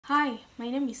Hi, my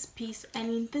name is Peace, and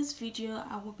in this video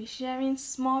I will be sharing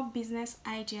small business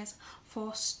ideas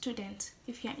for students.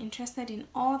 If you are interested in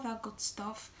all that good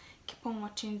stuff, keep on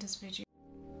watching this video.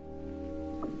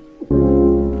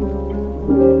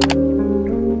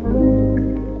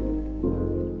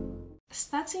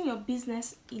 Starting your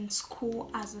business in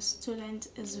school as a student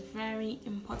is very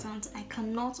important. I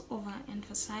cannot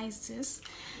overemphasize this.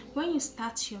 When you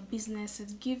start your business,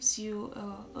 it gives you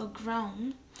a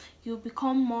ground. You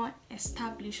become more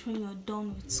established when you're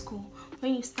done with school.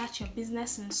 When you start your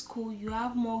business in school, you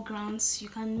have more grounds. You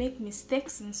can make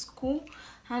mistakes in school,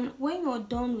 and when you're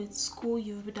done with school,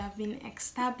 you would have been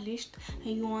established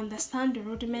and you understand the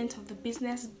rudiment of the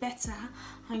business better,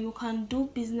 and you can do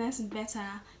business better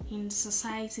in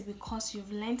society because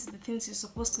you've learned the things you're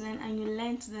supposed to learn and you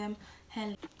learned them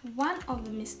early. One of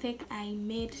the mistakes I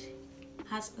made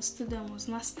as a student was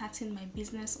not starting my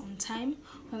business on time,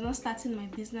 was not starting my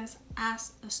business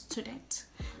as a student.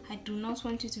 I do not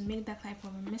want you to make that type of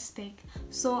a mistake.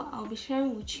 So I'll be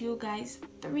sharing with you guys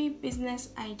 3 business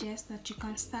ideas that you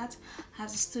can start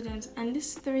as a student. And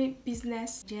these 3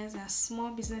 business ideas are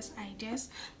small business ideas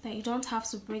that you don't have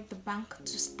to break the bank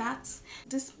to start.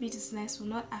 This business will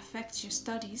not affect your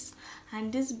studies,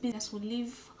 and this business will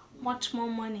leave much more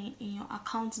money in your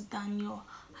account than your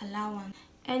allowance.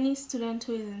 Any student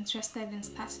who is interested in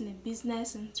starting a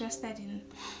business, interested in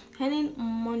earning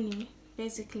money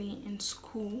basically in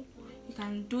school, you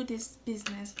can do this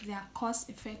business. They are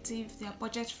cost effective, they are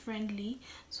budget friendly,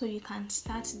 so you can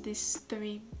start these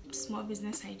 3 small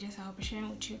business ideas I'll be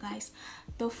sharing with you guys.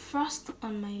 The first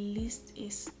on my list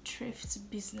is thrift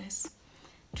business.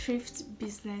 Thrift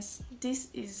business, this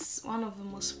is one of the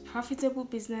most profitable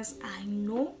business I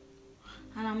know.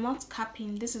 And I'm not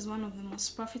capping, this is one of the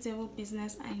most profitable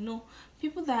business I know.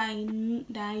 People that I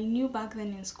knew back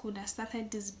then in school that started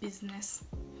this business,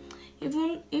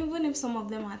 even if some of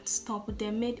them had stopped,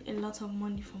 they made a lot of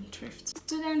money from thrift.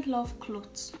 Students love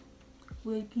clothes.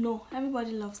 We know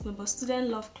everybody loves clothes, but students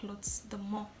love clothes the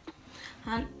more.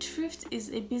 And thrift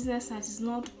is a business that is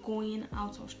not going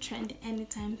out of trend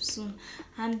anytime soon,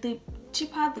 and the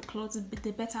cheaper the clothes,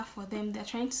 the better for them. They're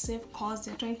trying to save costs,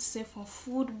 they're trying to save for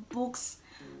food, books.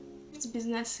 This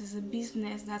business is a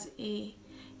business that a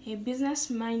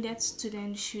business-minded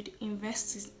student should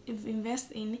invest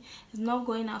in. Is not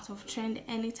going out of trend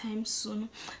anytime soon,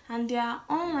 and there are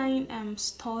online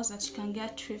stores that you can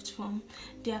get thrift from.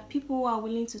 There are people who are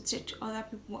willing to teach other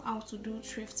people how to do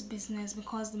thrift business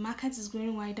because the market is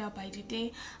growing wider by the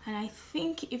day. And I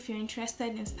think if you're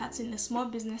interested in starting a small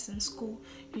business in school,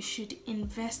 you should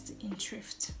invest in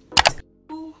thrift.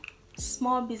 2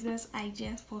 small business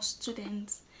ideas for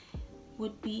students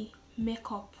would be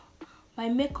makeup. By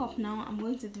makeup now, I'm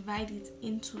going to divide it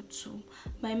into 2.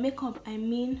 By makeup, I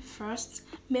mean first,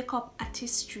 makeup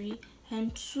artistry,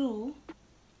 and 2,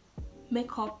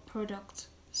 makeup product.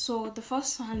 So the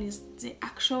first one is the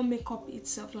actual makeup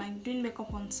itself, like doing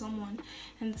makeup on someone,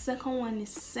 and the second one is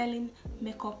selling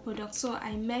makeup products. So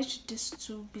I merged these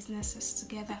 2 businesses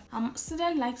together.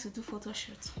 Students like to do photo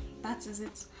shoots. That is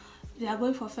it. They are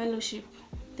going for fellowship.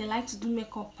 They like to do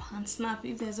makeup and snap.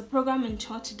 If there's a program in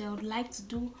church, they would like to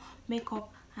do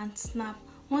makeup and snap.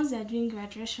 Once they're doing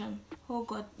graduation, oh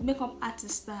god, makeup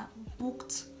artists are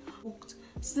booked.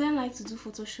 Students like to do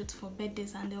photo shoots for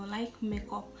birthdays, and they will like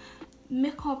makeup.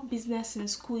 Makeup business in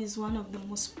school is one of the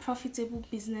most profitable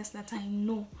business that I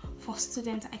know for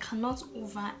students. I cannot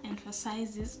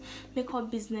overemphasize this. Makeup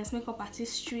business, makeup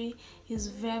artistry is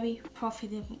very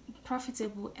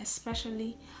profitable,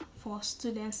 especially for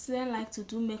students. Students like to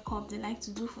do makeup, they like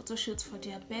to do photo shoots for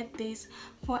their birthdays,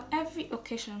 for every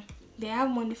occasion. They have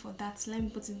money for that. Let me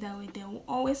put it that way. They will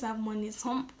always have money.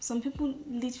 Some people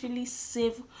literally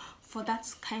save for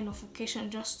that kind of occasion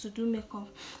just to do makeup.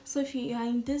 So if you are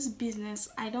in this business,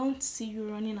 I don't see you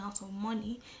running out of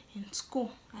money in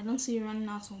school. I don't see you running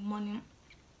out of money.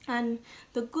 And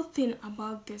the good thing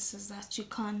about this is that you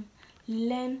can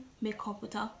learn makeup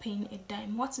without paying a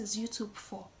dime. What is YouTube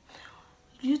for?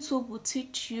 YouTube will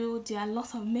teach you. There are a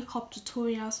lot of makeup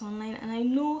tutorials online, and I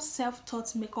know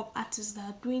self-taught makeup artists that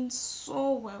are doing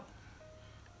so well.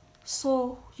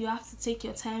 So you have to take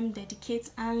your time, dedicate,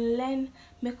 and learn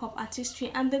makeup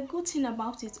artistry. And the good thing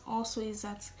about it also is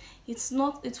that it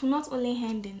will not only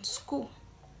end in school.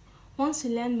 Once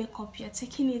you learn makeup, you're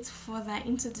taking it further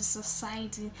into the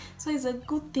society. So it's a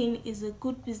good thing, it's a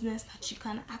good business that you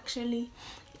can actually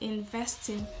invest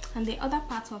in. And the other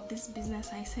part of this business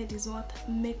I said is what?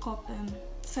 Makeup,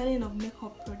 selling of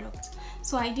makeup products.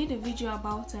 So I did a video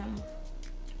about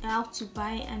how to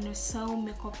buy and sell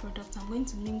makeup products. I'm going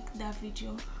to link that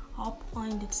video up or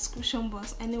in the description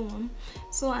box, anyone.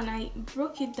 So, and I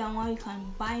broke it down how you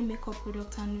can buy makeup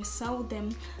products and resell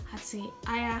them at a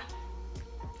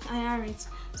higher rate.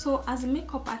 So as a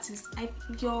makeup artist,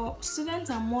 your students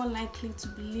are more likely to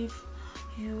believe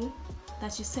you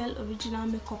that you sell original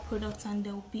makeup products, and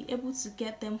they'll be able to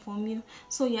get them from you.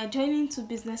 So you're joining two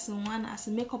businesses in one. As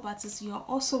a makeup artist, you're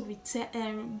also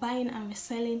buying and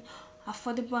reselling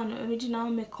affordable and original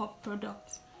makeup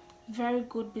products. Very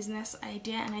good business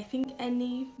idea, and I think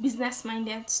any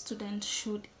business-minded student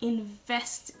should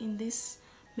invest in this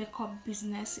makeup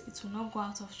business. It will not go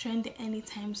out of trend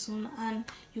anytime soon, and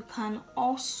you can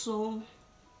also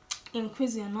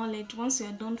increase your knowledge. Once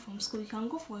you're done from school, you can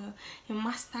go for a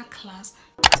master class.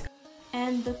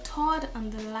 And the third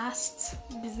and the last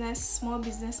small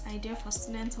business idea for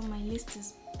students on my list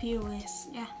is POS.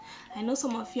 Yeah, I know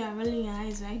some of you are rolling your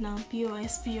eyes right now.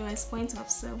 POS, point of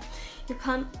sale. You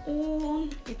can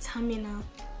own a terminal.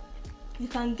 You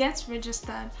can get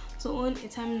registered to own a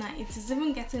terminal. It is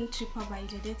even getting cheaper by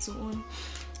the day to own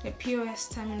a POS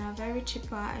terminal, very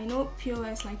cheaper. I know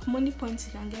POS like Money Points,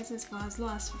 you can get it for as low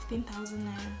as 15,000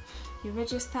 naira. You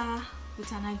register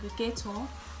with an aggregator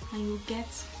and you get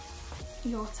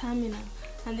your terminal,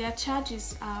 and their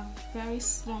charges are very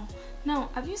small. Now,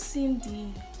 have you seen the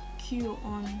queue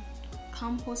on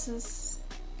campus's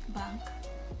bank?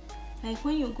 Like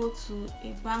when you go to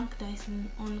a bank that is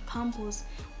on campus,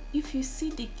 if you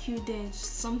see the queue, there's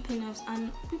something else,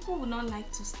 and people would not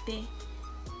like to stay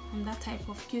on that type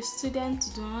of queue. Students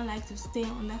do not like to stay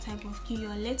on that type of queue.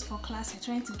 You're late for class, you're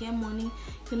trying to get money,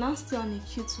 you now stay on a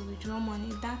queue to withdraw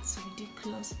money. That's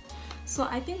ridiculous. So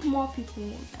I think more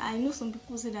people, I know some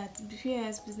people say that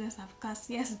POS business have cast.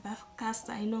 Yes, it have cast,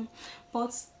 I know,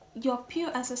 but your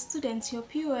POS as a student, your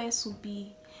POS will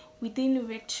be within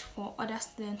reach for other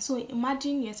students. So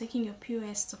imagine you're taking your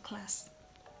POS to class.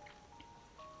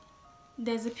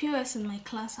 There's a POS in my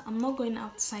class. I'm not going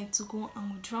outside to go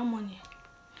and withdraw money.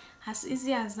 As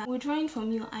easy as that. Withdrawing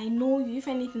from you, I know you. If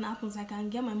anything happens, I can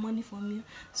get my money from you.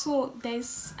 So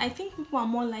I think people are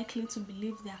more likely to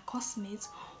believe their classmates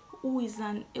who is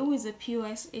a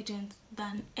POS agent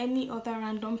than any other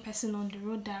random person on the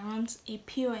road that runs a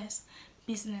POS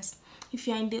business. If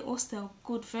you're in the hostel,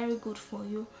 good, very good for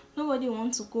you. Nobody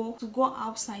wants to go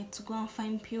outside to go and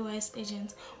find POS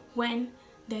agents when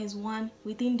there is one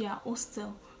within their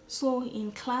hostel. So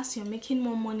in class, you're making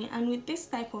more money, and with this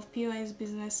type of POS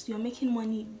business, you're making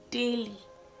money daily.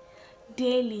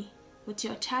 With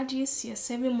your charges, you're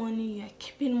saving money, you're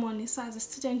keeping money. So as a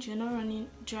student, you're not running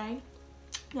dry,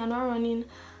 you're not running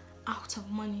out of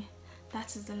money.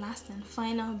 That is the last and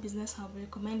final business I'll be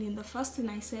recommending. The first thing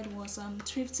I said was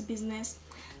thrift business.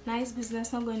 Nice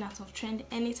business, not going out of trend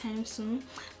anytime soon.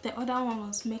 The other one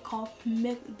was makeup.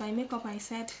 By makeup, I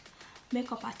said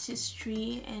makeup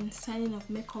artistry and selling of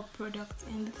makeup products.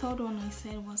 And the third one I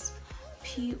said was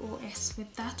POS.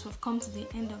 With that, we've come to the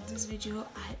end of this video.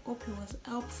 I hope it was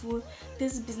helpful.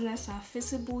 These businesses are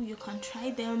feasible. You can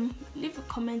try them. Leave a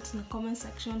comment in the comment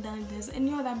section down. If there's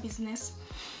any other business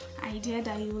idea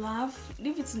that you have,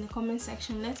 leave it in the comment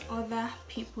section. Let other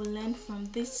people learn from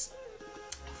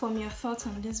your thoughts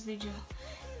on this video.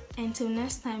 Until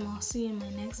next time, I'll see you in my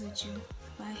next video.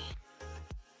 Bye.